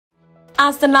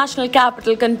As the national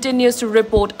capital continues to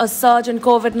report a surge in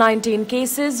COVID-19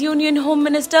 cases, Union Home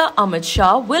Minister Amit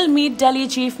Shah will meet Delhi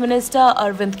Chief Minister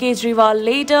Arvind Kejriwal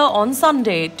later on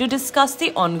Sunday to discuss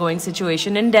the ongoing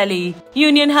situation in Delhi.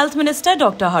 Union Health Minister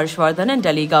Dr. Vardhan and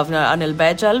Delhi Governor Anil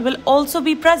Baijal will also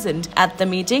be present at the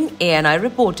meeting, ANI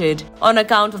reported. On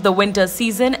account of the winter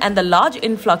season and the large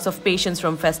influx of patients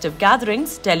from festive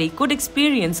gatherings, Delhi could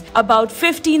experience about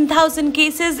 15,000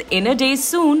 cases in a day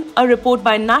soon, a report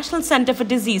by National Centre for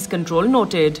Disease Control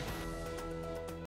noted.